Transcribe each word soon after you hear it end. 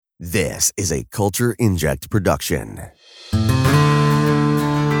This is a Culture Inject production.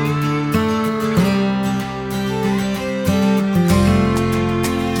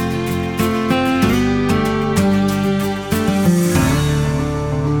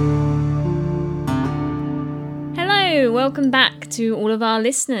 Hello, welcome back to all of our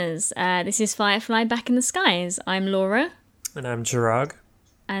listeners. This is Firefly Back in the Skies. I'm Laura. And I'm Chirag.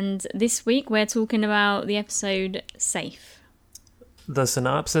 And this week we're talking about the episode Safe. The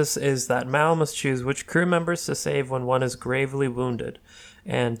synopsis is that Mal must choose which crew members to save when one is gravely wounded,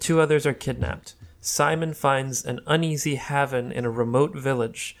 and two others are kidnapped. Simon finds an uneasy haven in a remote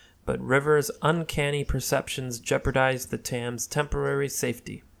village, but River's uncanny perceptions jeopardize the Tam's temporary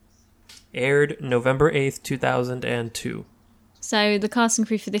safety. Aired November 8th, 2002. So the cast and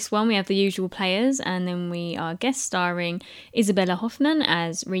crew for this one, we have the usual players, and then we are guest starring Isabella Hoffman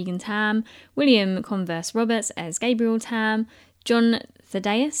as Regan Tam, William Converse Roberts as Gabriel Tam, John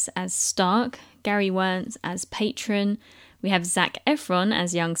Thaddeus as Stark, Gary Wernz as Patron, we have Zac Efron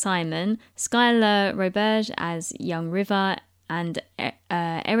as young Simon, Skylar Roberge as young River, and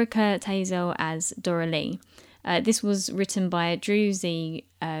Erica Tazel as Dora Lee. This was written by Drew Z.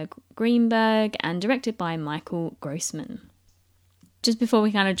 Greenberg and directed by Michael Grossman. Just before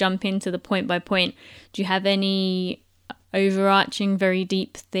we kind of jump into the point by point, do you have any overarching, very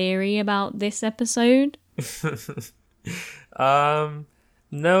deep theory about this episode?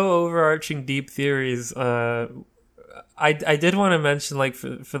 No overarching deep theories. I did want to mention, like,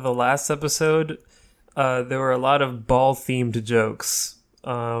 for the last episode, there were a lot of ball-themed jokes.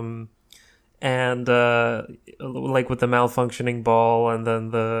 And like with the malfunctioning ball, and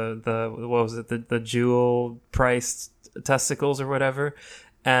then the what was it, the jewel-priced testicles or whatever.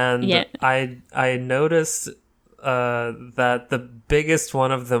 And yeah. I noticed that the biggest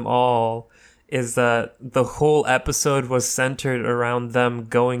one of them all is that the whole episode was centered around them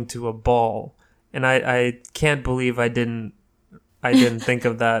going to a ball. And I can't believe I didn't think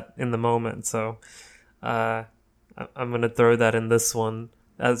of that in the moment. So I'm going to throw that in this one.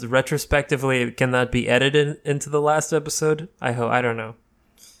 As retrospectively, can that be edited into the last episode? I hope. I don't know.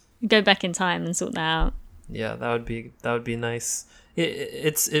 Go back in time and sort that out. Yeah, that would be nice.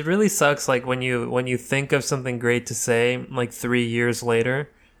 It really sucks, like when you think of something great to say like 3 years later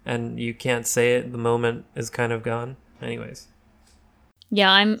and you can't say it. The moment is kind of gone. Anyways.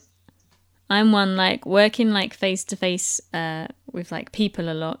 Yeah, I'm one, like, working like face to face with like people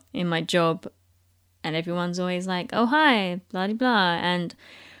a lot in my job, and everyone's always like, "Oh hi, blah blah blah," and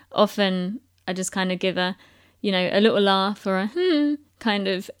often I just kind of give a little laugh or a kind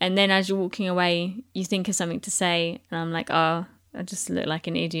of, and then as you're walking away, you think of something to say, and I'm like, "Oh, I just look like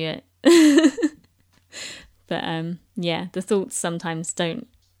an idiot." But yeah, the thoughts sometimes don't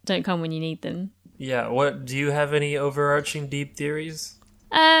come when you need them. Yeah, what do you have any overarching deep theories?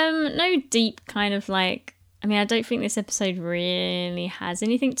 No deep kind of, like, I mean, I don't think this episode really has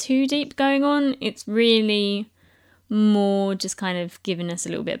anything too deep going on. It's really more just kind of giving us a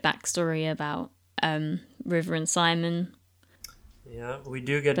little bit of backstory about River and Simon. Yeah, we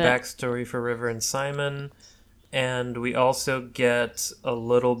do get backstory for River and Simon, and we also get a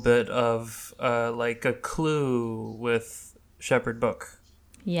little bit of like a clue with Shepherd Book.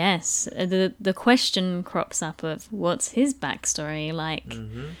 Yes, the question crops up of what's his backstory like.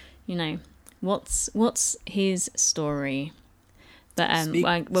 Mm-hmm. What's his story?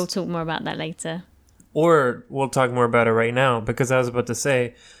 But we'll talk more about that later. Or we'll talk more about it right now, because I was about to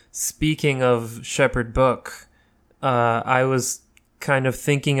say, speaking of Shepherd Book, I was kind of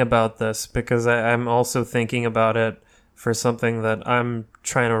thinking about this because I'm also thinking about it for something that I'm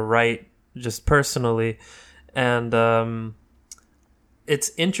trying to write just personally. And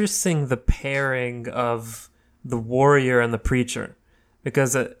it's interesting, the pairing of the warrior and the preacher.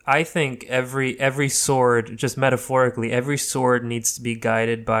 Because I think every sword, just metaphorically, every sword needs to be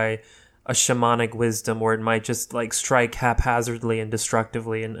guided by a shamanic wisdom, or it might just like strike haphazardly and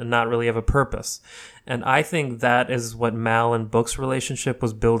destructively and not really have a purpose. And I think that is what Mal and Book's relationship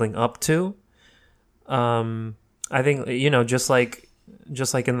was building up to. I think, just like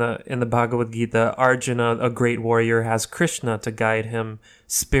in the Bhagavad Gita, Arjuna, a great warrior, has Krishna to guide him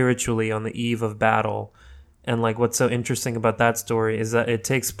spiritually on the eve of battle. And like, what's so interesting about that story is that it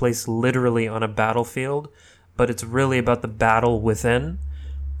takes place literally on a battlefield, but it's really about the battle within.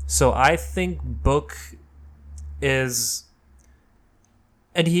 So I think Book is,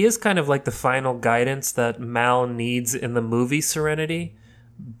 and he is kind of like the final guidance that Mal needs in the movie Serenity.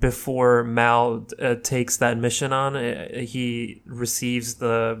 Before Mal takes that mission on, he receives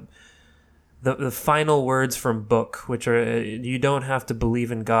the final words from Book, which are, you don't have to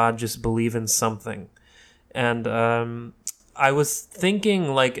believe in God, just believe in something. And I was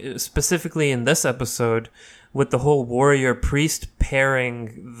thinking, like, specifically in this episode, with the whole warrior priest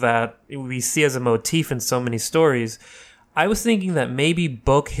pairing that we see as a motif in so many stories, I was thinking that maybe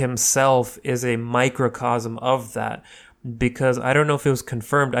Book himself is a microcosm of that, because I don't know if it was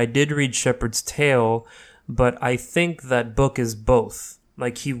confirmed. I did read Shepherd's Tale, but I think that Book is both.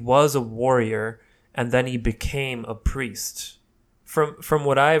 Like, he was a warrior, and then he became a priest. From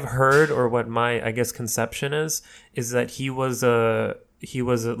what I've heard, or what my, I guess, conception is that he was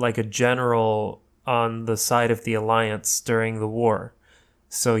like a general on the side of the Alliance during the war.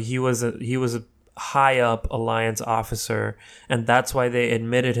 So he was a high up Alliance officer, and that's why they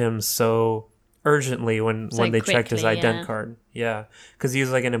admitted him so urgently when they checked his ident card. Yeah, because he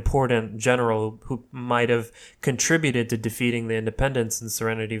was like an important general who might have contributed to defeating the Independents in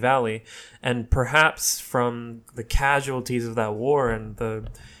Serenity Valley, and perhaps from the casualties of that war and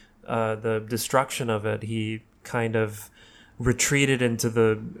the destruction of it, he kind of retreated into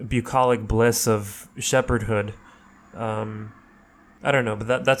the bucolic bliss of shepherdhood. I don't know,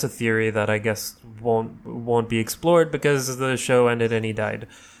 but that's a theory that I guess won't be explored because the show ended and he died.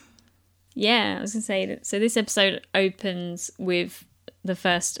 Yeah, I was going to say that. So this episode opens with the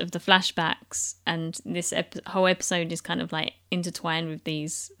first of the flashbacks, and this whole episode is kind of like intertwined with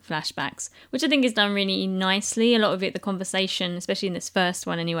these flashbacks, which I think is done really nicely. A lot of it, the conversation, especially in this first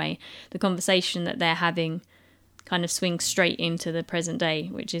one anyway, the conversation that they're having kind of swings straight into the present day,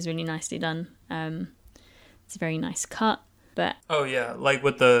 which is really nicely done. It's a very nice cut. But oh yeah, like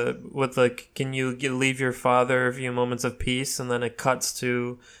with the can you leave your father a few moments of peace, and then it cuts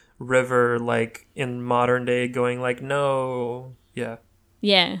to River, like in modern day, going like, no.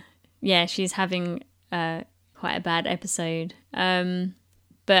 Yeah, she's having quite a bad episode.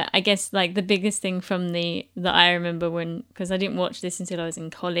 But I guess like the biggest thing from that I remember because I didn't watch this until I was in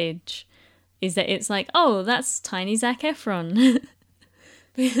college, is that it's like, oh, that's tiny Zac Efron,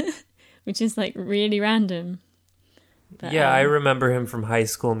 which is like really random. But, yeah, I remember him from High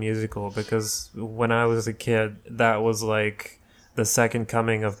School Musical, because when I was a kid, that was like the second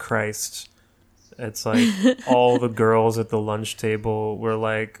coming of Christ. It's like all the girls at the lunch table were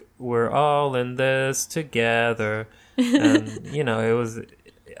like, we're all in this together. And, you know, it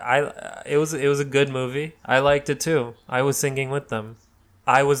was a good movie. I liked it too. I was singing with them.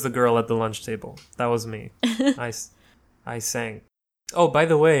 I was the girl at the lunch table. That was me. I sang. Oh, by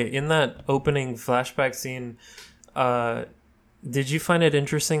the way, in that opening flashback scene, did you find it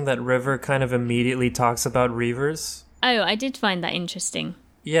interesting that River kind of immediately talks about Reavers? Oh, I did find that interesting.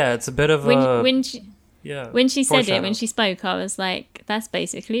 Yeah, it's a bit of when she said it, when she spoke, I was like, that's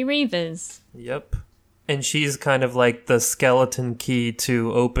basically Reavers. Yep. And she's kind of like the skeleton key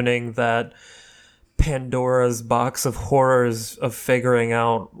to opening that Pandora's box of horrors of figuring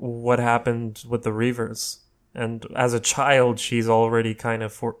out what happened with the Reavers. And as a child, she's already kind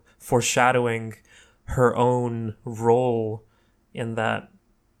of foreshadowing her own role in that.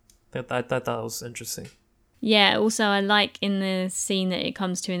 I thought that was interesting. Yeah, also I like in the scene that it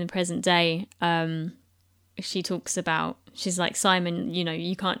comes to in the present day, she talks about, she's like, Simon, you know,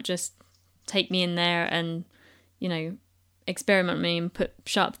 you can't just take me in there and, you know, experiment me and put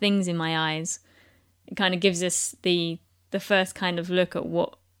sharp things in my eyes. It kind of gives us the first kind of look at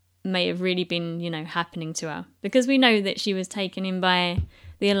what may have really been, you know, happening to her. Because we know that she was taken in by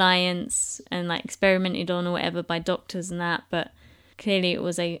the Alliance and like experimented on or whatever by doctors and that, but clearly it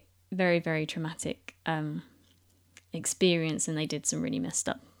was a very, very traumatic experience, and they did some really messed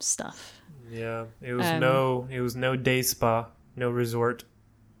up stuff. Yeah, it was no day spa, no resort.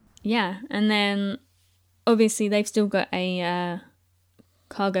 Yeah, and then obviously they've still got a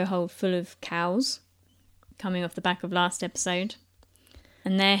cargo hold full of cows coming off the back of last episode,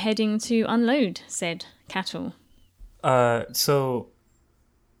 and they're heading to unload said cattle. So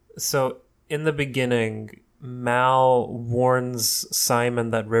in the beginning, Mal warns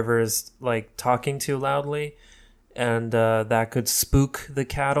Simon that River is like talking too loudly, and that could spook the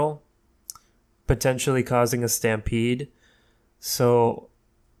cattle, potentially causing a stampede. So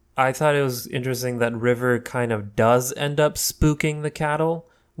I thought it was interesting that River kind of does end up spooking the cattle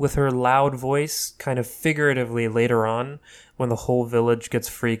with her loud voice, kind of figuratively later on, when the whole village gets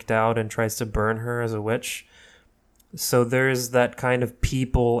freaked out and tries to burn her as a witch. So there's that kind of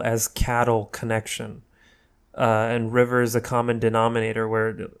people as cattle connection. And River is a common denominator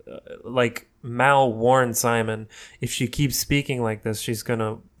where, like, Mal warned Simon, if she keeps speaking like this, she's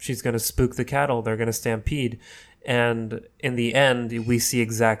gonna spook the cattle. They're gonna stampede. And in the end, we see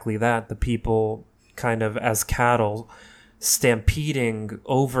exactly that. The people kind of as cattle stampeding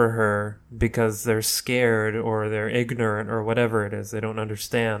over her because they're scared or they're ignorant or whatever it is. They don't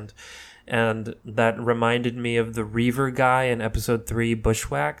understand. And that reminded me of the Reaver guy in episode 3,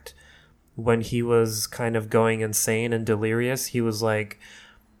 Bushwhacked, when he was kind of going insane and delirious. He was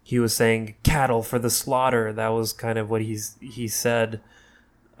saying cattle for the slaughter. That was kind of what he said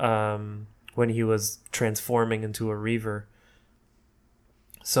when he was transforming into a Reaver.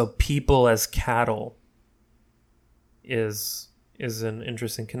 So people as cattle is an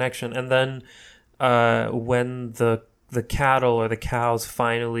interesting connection. And then when the cattle or the cows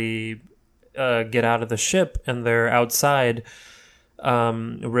finally get out of the ship and they're outside,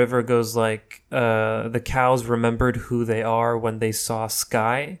 River goes like, the cows remembered who they are when they saw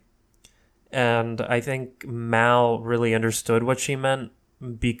Sky. And I think Mal really understood what she meant,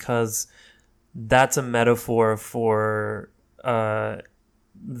 because that's a metaphor for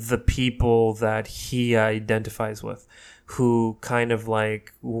the people that he identifies with, who kind of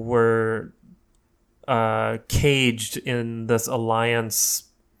like were caged in this alliance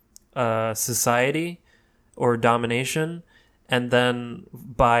society or domination. And then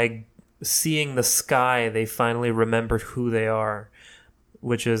by seeing the sky, they finally remembered who they are,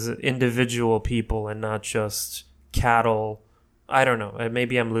 which is individual people and not just cattle. I don't know.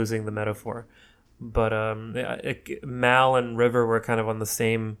 Maybe I'm losing the metaphor. But Mal and River were kind of on the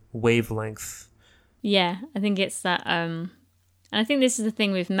same wavelength. Yeah, I think it's that. And I think this is the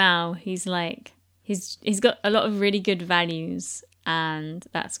thing with Mal. He's got a lot of really good values, and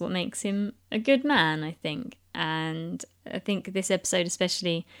that's what makes him a good man, I think. And I think this episode,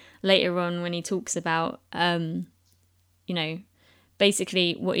 especially later on when he talks about,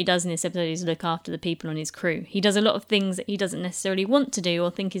 basically what he does in this episode is look after the people on his crew. He does a lot of things that he doesn't necessarily want to do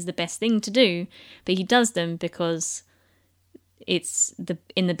or think is the best thing to do, but he does them because it's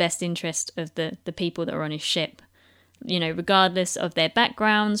in the best interest of the people that are on his ship. Regardless of their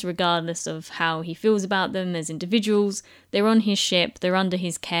backgrounds, regardless of how he feels about them as individuals, they're on his ship, they're under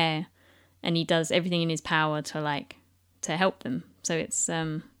his care, and he does everything in his power to help them. So it's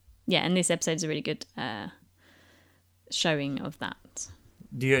and this episode's a really good showing of that.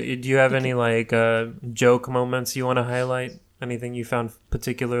 Do you have any joke moments you want to highlight? Anything you found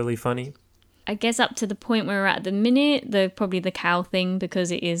particularly funny? I guess up to the point where we're at the minute, probably the cow thing,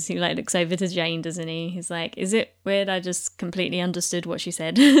 because it is, he looks over to Jane, doesn't he? He's like, is it weird I just completely understood what she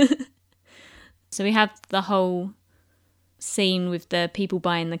said? So we have the whole scene with the people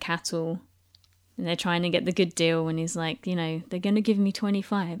buying the cattle, and they're trying to get the good deal, and he's like, they're going to give me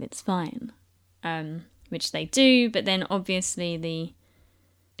 25, it's fine. Which they do, but then obviously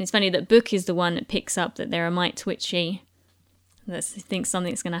it's funny that Book is the one that picks up that they're a mite twitchy, that thinks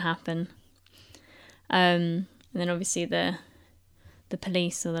something's going to happen. And then obviously the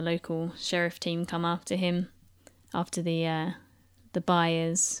police or the local sheriff team come after him, after the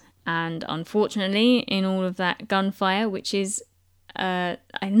buyers, and unfortunately in all of that gunfire, which is I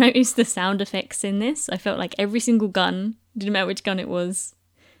noticed the sound effects in this. I felt like every single gun, didn't matter which gun it was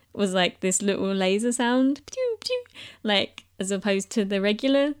like this little laser sound, pew, pew, like as opposed to the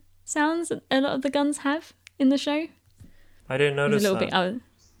regular sounds that a lot of the guns have in the show. I didn't notice that.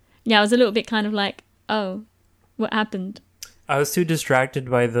 I was a little bit kind of like, oh, what happened? I was too distracted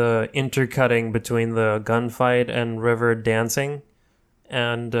by the intercutting between the gunfight and River dancing,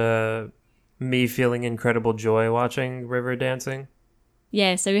 and me feeling incredible joy watching River dancing.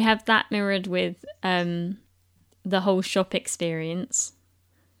 Yeah, so we have that mirrored with the whole shop experience.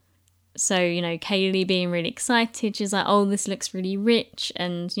 So, Kaylee being really excited, she's like, oh, this looks really rich.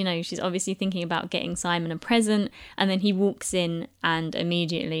 And, she's obviously thinking about getting Simon a present. And then he walks in and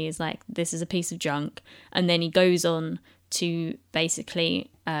immediately is like, this is a piece of junk. And then he goes on to basically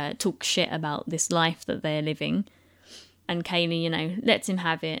talk shit about this life that they're living. And Kaylee, lets him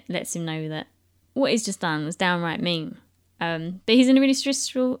have it, lets him know that what he's just done was downright mean. But he's in a really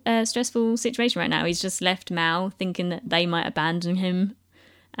stressful situation right now. He's just left Mal thinking that they might abandon him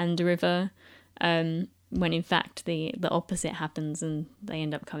and River, when in fact the opposite happens and they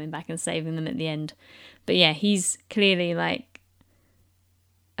end up coming back and saving them at the end. But yeah, he's clearly I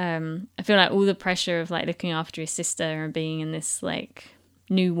feel like all the pressure of looking after his sister and being in this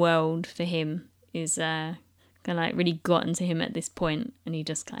new world for him is kind of really gotten to him at this point, and he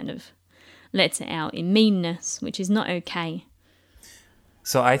just kind of lets it out in meanness, which is not okay.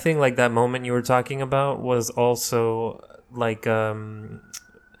 So I think that moment you were talking about was also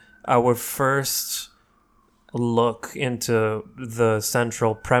our first look into the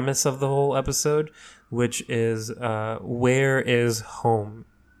central premise of the whole episode, which is where is home?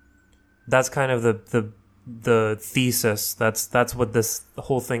 That's kind of the thesis. That's what this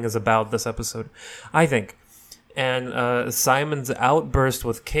whole thing is about, this episode, I think. And Simon's outburst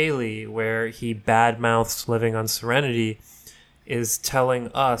with Kaylee, where he badmouths living on Serenity, is telling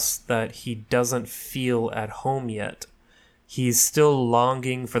us that he doesn't feel at home yet. He's still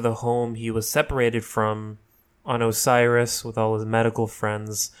longing for the home he was separated from on Osiris with all his medical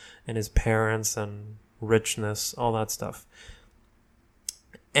friends and his parents and richness, all that stuff.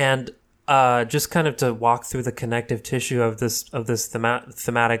 And just kind of to walk through the connective tissue of this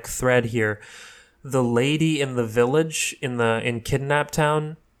thematic thread here, the lady in the village in Kidnap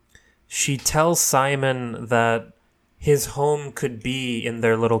Town, she tells Simon that his home could be in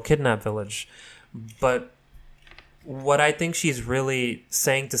their little kidnap village. But what I think she's really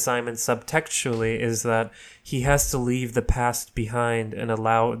saying to Simon subtextually is that he has to leave the past behind and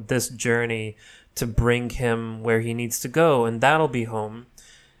allow this journey to bring him where he needs to go, and that'll be home.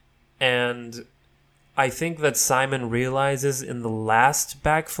 And I think that Simon realizes in the last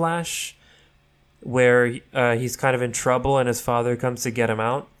backflash where he's kind of in trouble and his father comes to get him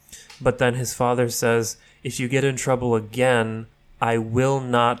out, but then his father says, "If you get in trouble again, I will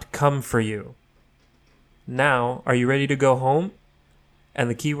not come for you. Now, are you ready to go home?" And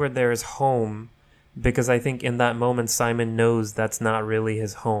the key word there is home, because I think in that moment Simon knows that's not really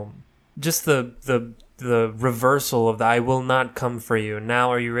his home. Just the reversal of the "I will not come for you. Now,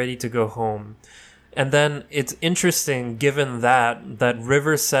 are you ready to go home?" And then it's interesting, given that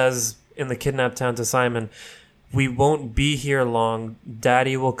River says in the Kidnap Town to Simon, "We won't be here long.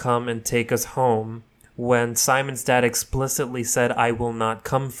 Daddy will come and take us home," when Simon's dad explicitly said, "I will not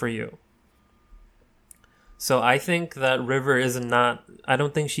come for you." So I think that River I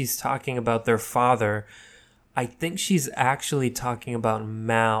don't think she's talking about their father. I think she's actually talking about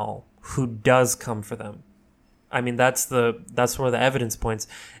Mal, who does come for them. I mean, that's where the evidence points.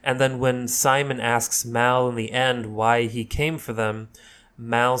 And then when Simon asks Mal in the end why he came for them,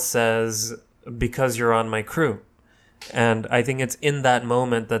 Mal says, "Because you're on my crew." And I think it's in that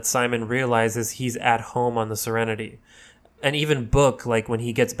moment that Simon realizes he's at home on the Serenity. And even Book, like when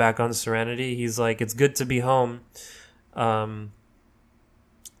he gets back on Serenity, he's like, "It's good to be home."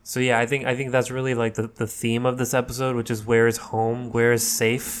 So yeah, I think that's really like the theme of this episode, which is where is home, where is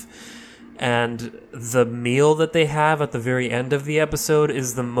safe. And the meal that they have at the very end of the episode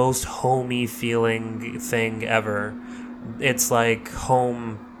is the most homey feeling thing ever. It's like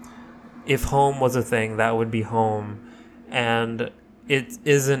home. If home was a thing, that would be home. And it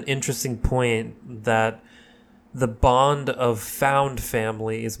is an interesting point that the bond of found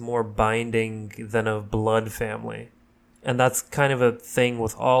family is more binding than of blood family. And that's kind of a thing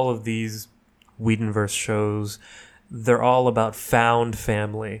with all of these Whedonverse shows. They're all about found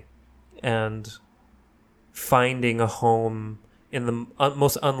family and finding a home in the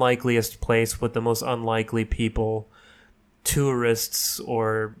most unlikeliest place with the most unlikely people, tourists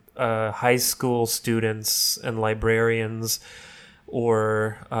or high school students and librarians,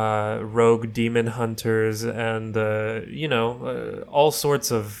 or rogue demon hunters, and all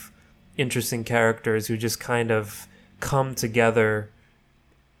sorts of interesting characters who just kind of come together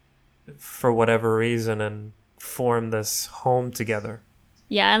for whatever reason and form this home together.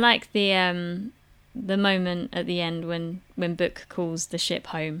 Yeah, I like the moment at the end when Book calls the ship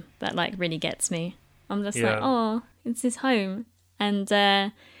home. That like really gets me. I'm just like, oh, it's his home. And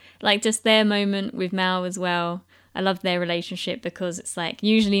like just their moment with Mal as well. I love their relationship because it's like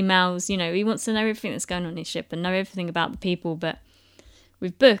usually Mal's, he wants to know everything that's going on in his ship and know everything about the people. But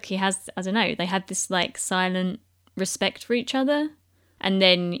with Book, he has, I don't know, they had this like silent respect for each other. And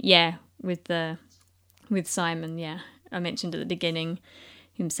then, yeah, with Simon, yeah, I mentioned at the beginning,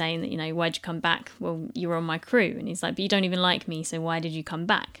 him saying that, "Why'd you come back?" "Well, you're on my crew." And he's like, "But you don't even like me, so why did you come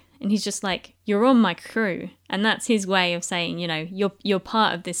back?" And he's just like, "You're on my crew." And that's his way of saying, you're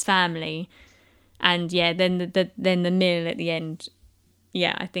part of this family. And yeah, then the meal at the end,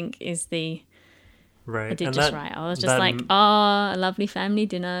 yeah, I think is the right. I did and just right. I was just like, a lovely family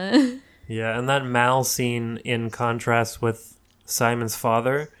dinner. Yeah, and that Mal scene in contrast with Simon's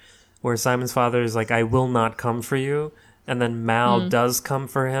father, where Simon's father is like, "I will not come for you," and then Mal does come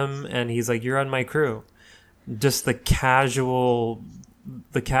for him, and he's like, "You're on my crew." Just the casual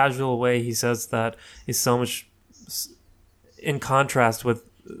way he says that is so much in contrast with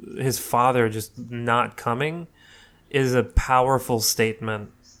his father just not coming, is a powerful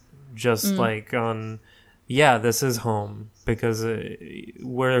statement. Just like on, yeah, this is home because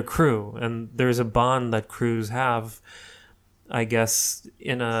we're a crew, and there's a bond that crews have, I guess,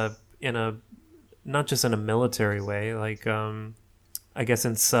 in a not just in a military way, like I guess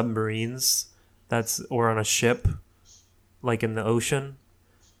in submarines, or on a ship, like in the ocean,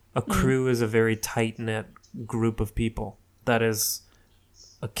 a crew is a very tight-knit group of people that is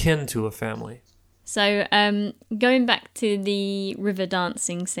akin to a family. So going back to the river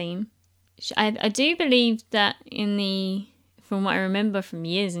dancing scene, I do believe that in the from what I remember from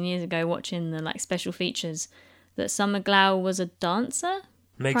years and years ago watching the like special features, that Summer Glau was a dancer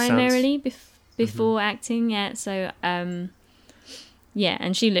Makes primarily sense. before acting. Yeah, so yeah,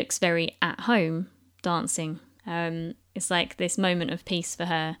 and she looks very at home dancing. It's like this moment of peace for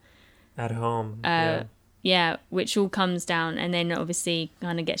her. At home. Yeah, which all comes down and then obviously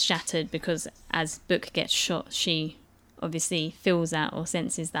kind of gets shattered because as Book gets shot, she obviously feels that or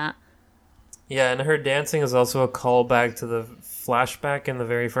senses that. Yeah, and her dancing is also a callback to the flashback in the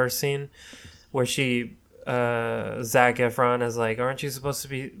very first scene where Zac Efron is like, aren't you supposed to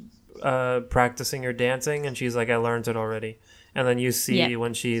be practicing your dancing? And she's like, I learned it already. And then you see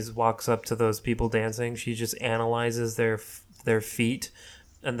when she walks up to those people dancing, she just analyzes their feet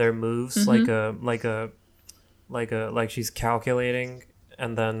and their moves like she's calculating,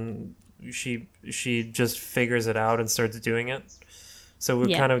 and then she just figures it out and starts doing it. So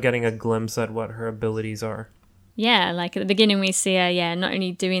we're kind of getting a glimpse at what her abilities are. Yeah, like at the beginning we see her, not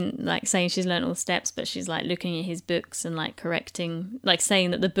only doing, like saying she's learned all the steps, but she's like looking at his books and like correcting, like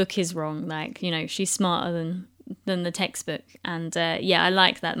saying that the book is wrong. Like, you know, she's smarter than the textbook. And I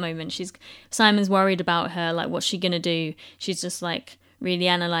like that moment. Simon's worried about her, like what's she gonna do? She's just like really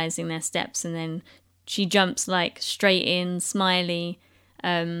analysing their steps, and then she jumps like straight in, smiley.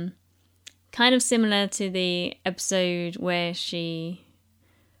 Kind of similar to the episode where she...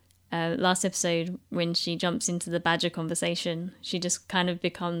 last episode when she jumps into the badger conversation, she just kind of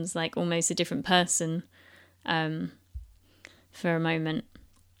becomes like almost a different person for a moment.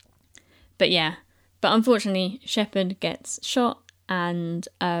 But unfortunately Shepard gets shot, and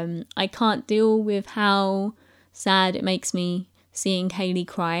I can't deal with how sad it makes me seeing Kaylee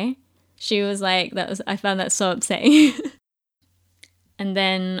cry. She was like, I found that so upsetting. And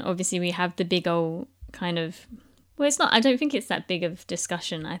then obviously we have the big old kind of... Well, it's not. I don't think it's that big of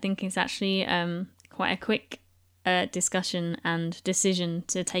discussion. I think it's actually quite a quick discussion and decision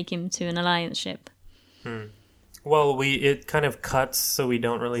to take him to an alliance ship. Well, it kind of cuts, so we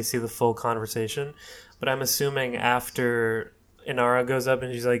don't really see the full conversation. But I'm assuming after Inara goes up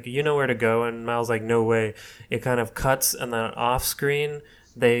and she's like, you know where to go, and Mal's like, no way. It kind of cuts, and then off screen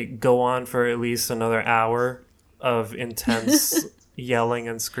they go on for at least another hour of intense yelling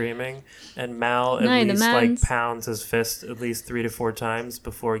and screaming, and Mal at least like pounds his fist at least 3 to 4 times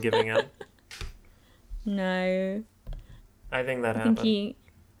before giving in. No, I think that happened. He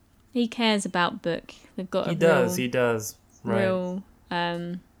cares about Book. They've got he does right. Real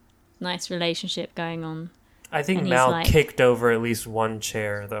nice relationship going on. I think Mal kicked over at least one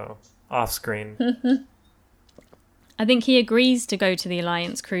chair though off screen. I think he agrees to go to the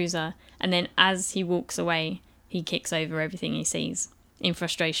Alliance cruiser, and then as he walks away, he kicks over everything he sees in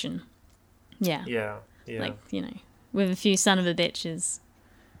frustration. Yeah. Like, you know, with a few son of a bitches.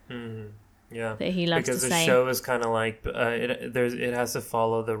 Mm-hmm. Yeah. That he loves because to the say. show is kind of like, it has to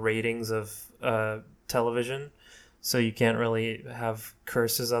follow the ratings of television, so you can't really have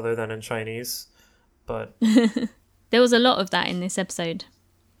curses other than in Chinese. But there was a lot of that in this episode.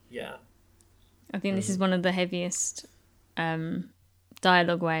 Yeah. I think this is one of the heaviest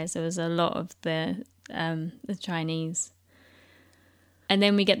dialogue-wise. There was a lot of the Chinese. And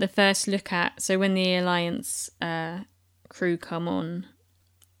then we get the first look at... So when the Alliance crew come on,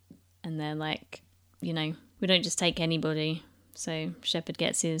 and they're like, you know, we don't just take anybody. So Shepard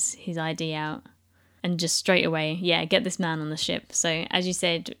gets his ID out. And just straight away, get this man on the ship. So as you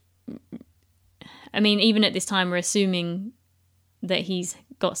said... I mean, even at this time, we're assuming that he's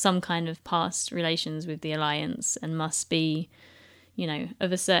got some kind of past relations with the Alliance and must be, you know,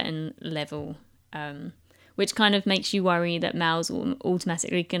 of a certain level, which kind of makes you worry that Mal's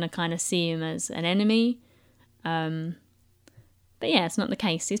automatically going to kind of see him as an enemy. But yeah, it's not the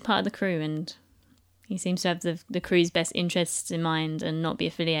case. He's part of the crew, and he seems to have the crew's best interests in mind and not be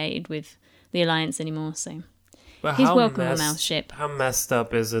affiliated with the Alliance anymore, so... But he's welcome on Mal's ship. How messed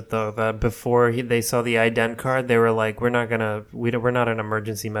up is it though that before they saw the ident card, they were like, we're not an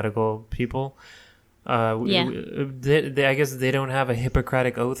emergency medical people. I guess they don't have a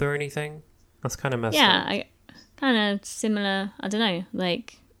Hippocratic oath or anything. That's kind of messed up. Yeah, kind of similar. I don't know.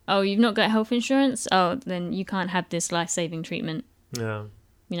 Like, oh, you've not got health insurance? Oh, then you can't have this life-saving treatment. Yeah.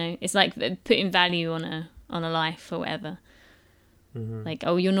 You know, it's like putting value on a life or whatever. Mm-hmm. Like,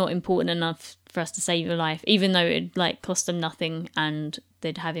 oh, you're not important enough for us to save your life, even though it'd like cost them nothing and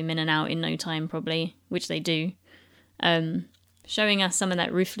they'd have him in and out in no time probably, which they do. Showing us some of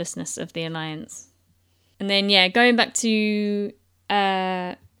that ruthlessness of the Alliance. And then, going back to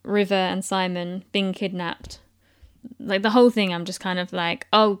River and Simon being kidnapped. Like, the whole thing, I'm just kind of like,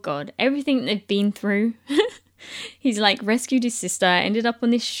 oh God, everything they've been through. He's like rescued his sister, ended up on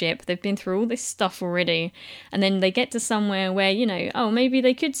this ship. They've been through all this stuff already. And then they get to somewhere where, oh, maybe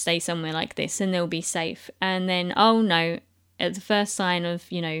they could stay somewhere like this and they'll be safe. And then, oh no, at the first sign of,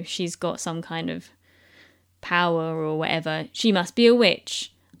 she's got some kind of power or whatever, she must be a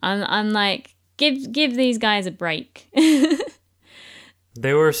witch. I'm like, give these guys a break.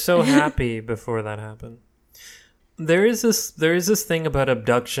 They were so happy before that happened. There is this thing about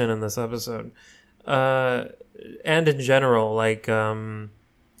abduction in this episode. And in general, like,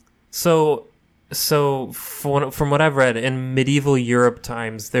 so from what I've read, in medieval Europe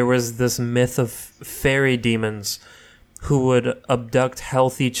times, there was this myth of fairy demons who would abduct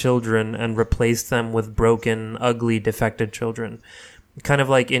healthy children and replace them with broken, ugly, defected children. Kind of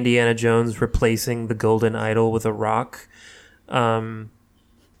like Indiana Jones replacing the golden idol with a rock. And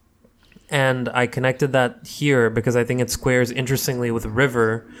I connected that here because I think it squares interestingly with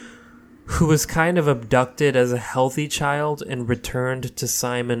River, who was kind of abducted as a healthy child and returned to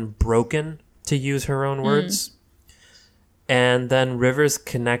Simon broken, to use her own words. And then River's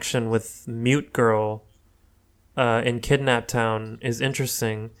connection with Mute Girl in Kidnap Town is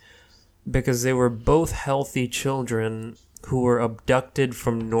interesting because they were both healthy children who were abducted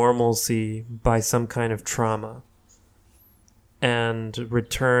from normalcy by some kind of trauma and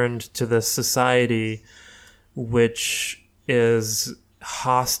returned to the society which is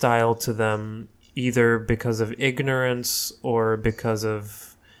hostile to them either because of ignorance or because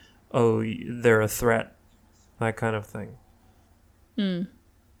of, oh, they're a threat, that kind of thing.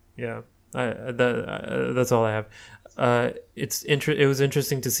 Yeah, that's all I have. It was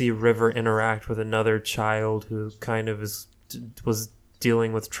interesting to see River interact with another child who kind of was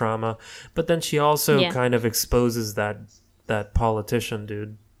dealing with trauma, but then she also kind of exposes that politician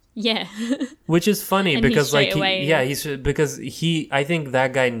dude. Yeah. Which is funny because I think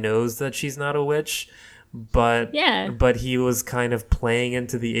that guy knows that she's not a witch, but he was kind of playing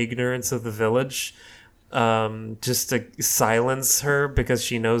into the ignorance of the village, just to silence her because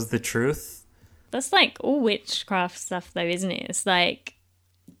she knows the truth. That's like all witchcraft stuff though, isn't it? It's like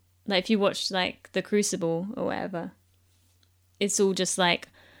if you watch like The Crucible or whatever, it's all just like,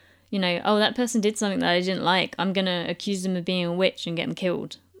 oh, that person did something that I didn't like, I'm gonna accuse them of being a witch and get them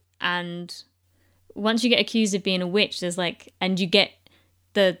killed. And once you get accused of being a witch, there's like, and you get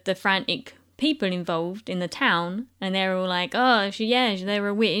the frantic people involved in the town, and they're all like, oh, they're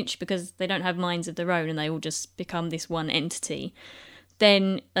a witch, because they don't have minds of their own, and they all just become this one entity.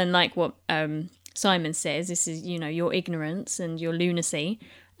 Then, and like what Simon says, this is, your ignorance and your lunacy.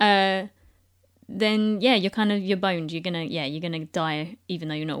 Then you're boned. You're gonna die, even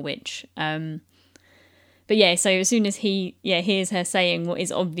though you're not a witch. But yeah, so as soon as he hears her saying what is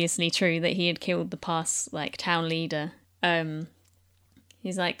obviously true, that he had killed the past like town leader,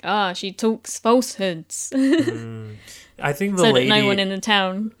 he's like, she talks falsehoods. I think so that no one in the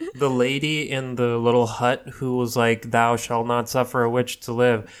town. The lady in the little hut who was like, "Thou shalt not suffer a witch to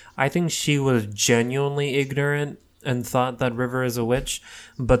live." I think she was genuinely ignorant and thought that River is a witch,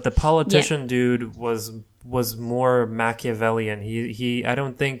 but the politician dude was more Machiavellian. He I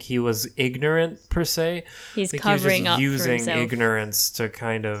don't think he was ignorant per se. He's covering up for himself. Using ignorance to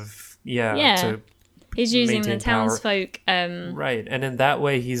kind of to he's using the townsfolk right, and in that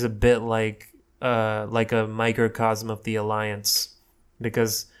way he's a bit like a microcosm of the Alliance,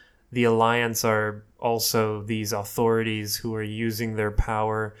 because the Alliance are also these authorities who are using their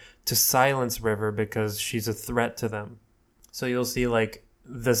power to silence River because she's a threat to them. So you'll see like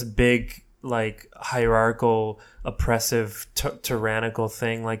this big like hierarchical, oppressive, tyrannical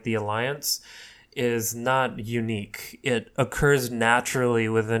thing like the Alliance is not unique. It occurs naturally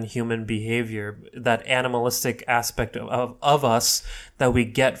within human behavior. That animalistic aspect of us that we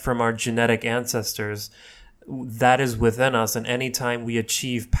get from our genetic ancestors, that is within us. And anytime we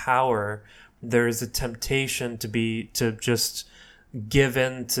achieve power, there is a temptation to just give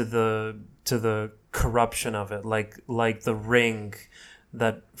in to the corruption of it, like the ring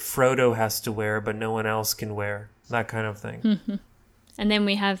that Frodo has to wear but no one else can wear, that kind of thing. Mm-hmm. And then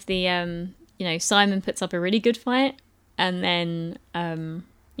we have the Simon puts up a really good fight, and then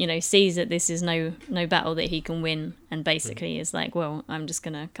sees that this is no battle that he can win, and basically is like, well, I'm just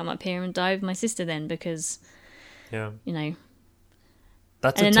gonna come up here and die with my sister then, because that's and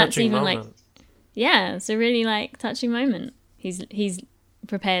a touching moment. It's a really like touching moment. He's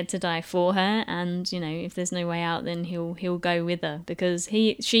prepared to die for her, and if there's no way out, then he'll go with her, because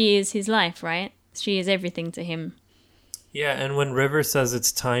she is his life, right? She is everything to him. Yeah, and when River says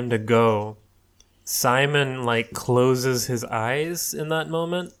it's time to go, Simon like closes his eyes in that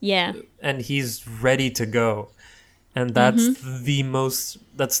moment. Yeah. And he's ready to go. And that's the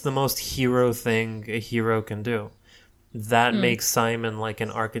most hero thing a hero can do. That makes Simon like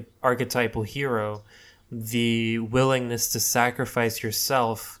an archetypal hero. The willingness to sacrifice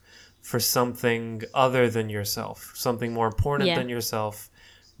yourself for something other than yourself, something more important than yourself.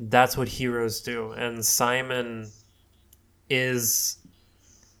 That's what heroes do. And Simon is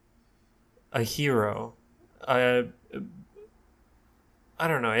a hero. I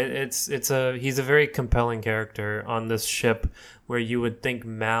don't know. He's a very compelling character on this ship, where you would think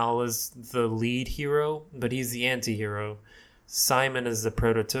Mal is the lead hero, but he's the anti-hero. Simon is the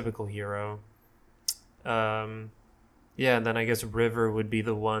prototypical hero. And then I guess River would be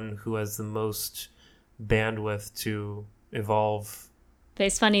the one who has the most bandwidth to evolve. But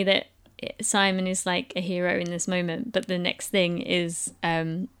it's funny that Simon is like a hero in this moment, but the next thing is,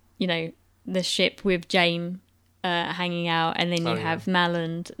 the ship with Jane hanging out, and then you have Mal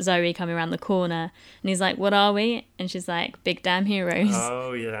and Zoe coming around the corner, and he's like, "What are we?" And she's like, "Big damn heroes."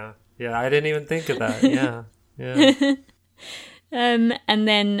 Oh yeah, I didn't even think of that. Yeah. And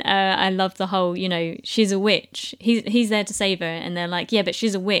then I love the whole, she's a witch. He's there to save her, and they're like, "Yeah, but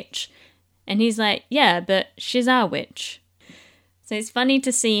she's a witch," and he's like, "Yeah, but she's our witch." So it's funny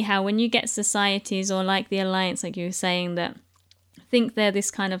to see how when you get societies or like the Alliance, like you were saying, that think they're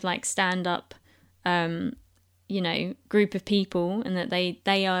this kind of like stand-up group of people, and that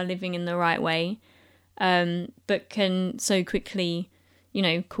they are living in the right way, but can so quickly,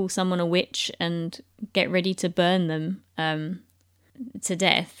 call someone a witch and get ready to burn them to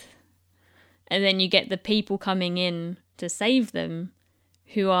death. And then you get the people coming in to save them,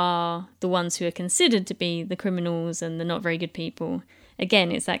 who are the ones who are considered to be the criminals and the not very good people. Again,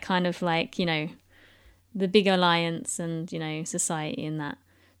 it's that kind of like, the big alliance and, society in that.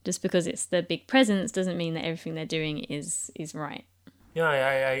 Just because it's the big presence doesn't mean that everything they're doing is right. Yeah,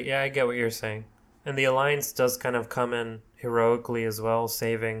 I get what you're saying. And the Alliance does kind of come in heroically as well,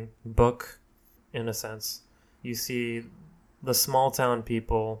 saving Book, in a sense. You see the small town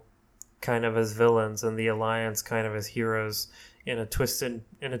people kind of as villains, and the Alliance kind of as heroes in a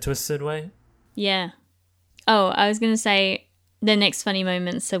twisted way. Yeah. Oh, I was going to say the next funny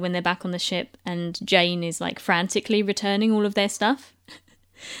moment, so when they're back on the ship and Jane is like frantically returning all of their stuff.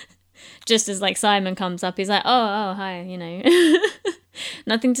 Just as like Simon comes up, he's like, oh hi,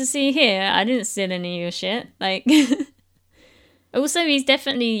 nothing to see here. I didn't steal any of your shit. Like, also he's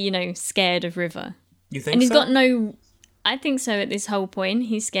definitely, scared of River. You think? And he's so? got no. I think so. At this whole point,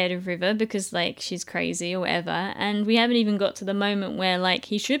 he's scared of River because like she's crazy or whatever. And we haven't even got to the moment where like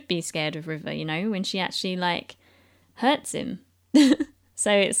he should be scared of River. When she actually like hurts him.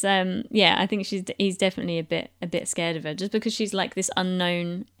 So it's I think he's definitely a bit scared of her, just because she's like this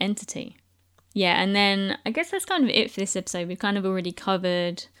unknown entity. Yeah, and then I guess that's kind of it for this episode. We've kind of already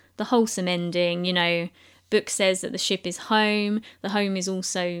covered the wholesome ending. Book says that the ship is home. The home is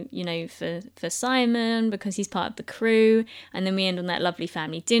also, for Simon, because he's part of the crew. And then we end on that lovely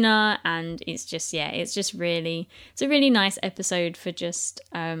family dinner, and it's just it's a really nice episode for just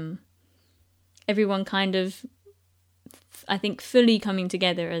everyone kind of, I think, fully coming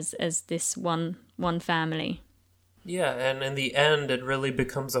together as this one family. Yeah, and in the end, it really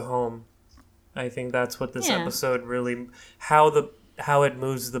becomes a home. I think that's what this episode really, how it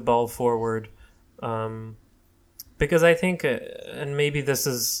moves the ball forward. Because I think, and maybe this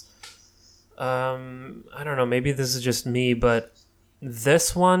is, I don't know, maybe this is just me, but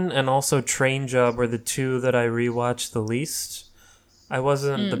this one and also Train Job were the two that I rewatched the least. I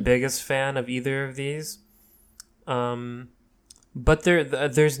wasn't the biggest fan of either of these. But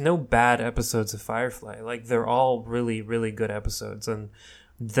there's no bad episodes of Firefly. Like, they're all really, really good episodes. And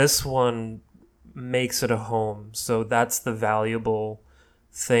this one makes it a home. So that's the valuable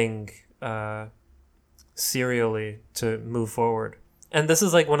thing, serially, to move forward. And this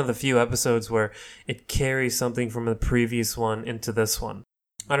is like one of the few episodes where it carries something from the previous one into this one.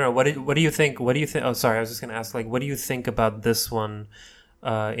 I don't know. What do you think? Oh, sorry. I was just going to ask, like, what do you think about this one,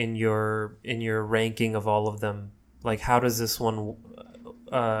 in your ranking of all of them? Like, how does this one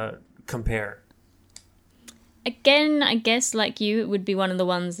compare? Again, I guess like you, it would be one of the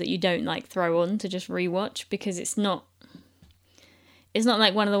ones that you don't like throw on to just rewatch, because it's not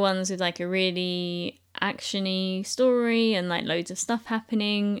like one of the ones with like a really actiony story and like loads of stuff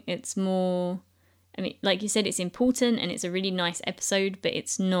happening. It's more, I mean, like you said, it's important and it's a really nice episode, but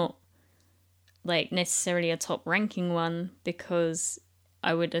it's not like necessarily a top ranking one, because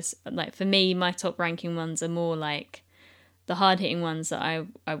I would just, like, for me, my top ranking ones are more like the hard hitting ones that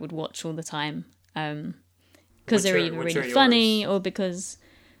I would watch all the time. Because they're either really funny or because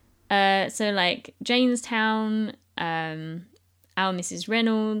so like Janestown, Our Mrs.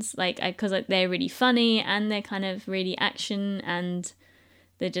 Reynolds, because they're really funny and they're kind of really action, and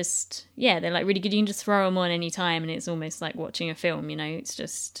they're just, they're like really good. You can just throw them on any time and it's almost like watching a film, it's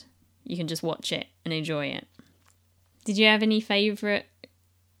just, you can just watch it and enjoy it. Did you have any favourite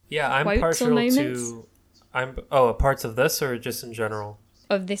I'm quotes partial or moments? to... parts of this or just in general?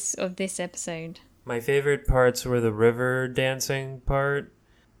 Of this episode. My favorite parts were the river dancing part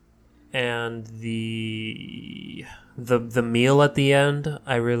and the meal at the end.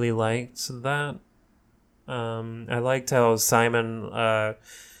 I really liked that. I liked how Simon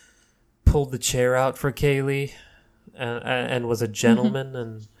pulled the chair out for Kaylee and was a gentleman,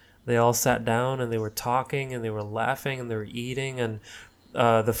 and they all sat down and they were talking and they were laughing and they were eating, and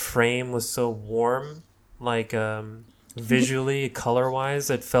the frame was so warm, visually, color-wise,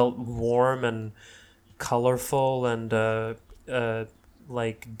 it felt warm and colorful and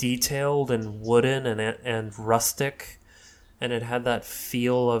detailed and wooden and rustic, and it had that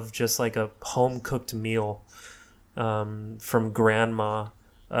feel of just like a home-cooked meal from grandma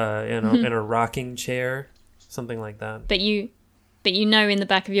in a rocking chair, something like that. But you in the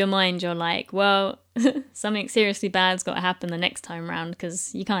back of your mind, you're like, well, something seriously bad's got to happen the next time round,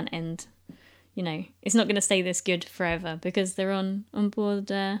 because you can't end, it's not going to stay this good forever because they're on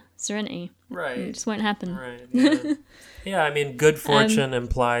board Serenity. Right. It just won't happen. Right, yeah. Yeah, I mean, good fortune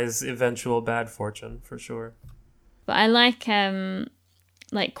implies eventual bad fortune, for sure. But I like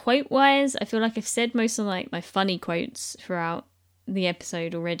quote-wise, I feel like I've said most of my funny quotes throughout the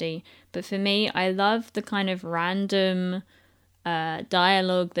episode already. But for me, I love the kind of random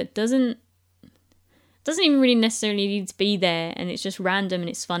dialogue that doesn't even really necessarily need to be there, and it's just random and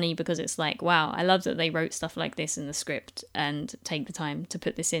it's funny because it's like, wow, I love that they wrote stuff like this in the script and take the time to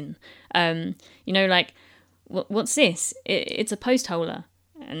put this in. What's this? It's a post holer,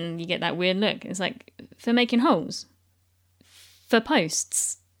 and you get that weird look. It's like, for making holes for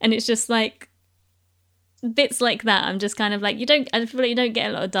posts, and it's just like bits like that. I'm just kind of like, I feel like you don't get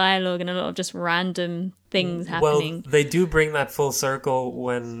a lot of dialogue and a lot of just random things happening. Well, they do bring that full circle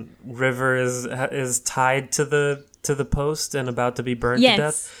when River is tied to the post and about to be burned to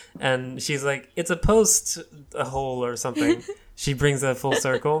death, and she's like, it's a post, a hole or something. She brings that full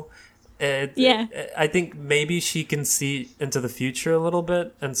circle. I think maybe she can see into the future a little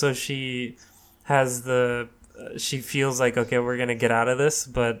bit, and so she has she feels like, okay, we're gonna get out of this,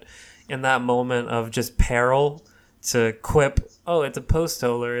 but in that moment of just peril, to quip, oh, it's a post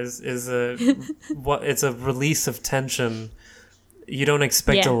holer is it's a release of tension. You don't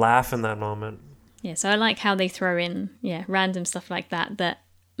expect to laugh in that moment. Yeah, so I like how they throw in random stuff like that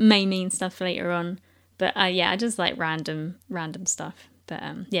may mean stuff later on. But I just like random stuff. But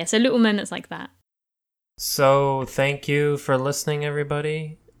so little moments like that. So thank you for listening,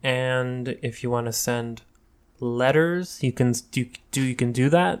 everybody. And if you want to send letters, you can do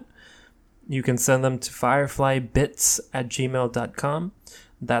that. You can send them to fireflybits@gmail.com.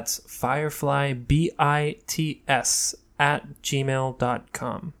 That's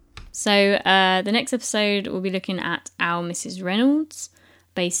fireflybits@gmail.com. So the next episode, we'll be looking at Our Mrs. Reynolds.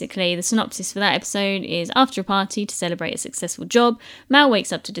 Basically, the synopsis for that episode is, after a party to celebrate a successful job, Mal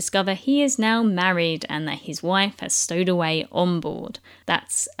wakes up to discover he is now married and that his wife has stowed away on board.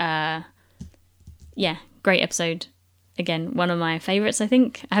 That's, great episode. Again, one of my favourites, I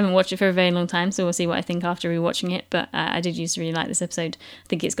think. I haven't watched it for a very long time, so we'll see what I think after rewatching it. But I did used to really like this episode. I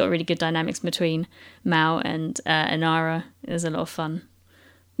think it's got really good dynamics between Mal and Inara. It was a lot of fun.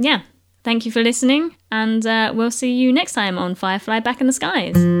 Yeah, thank you for listening, and we'll see you next time on Firefly Back in the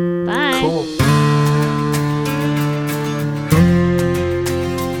Skies. Bye. Cool.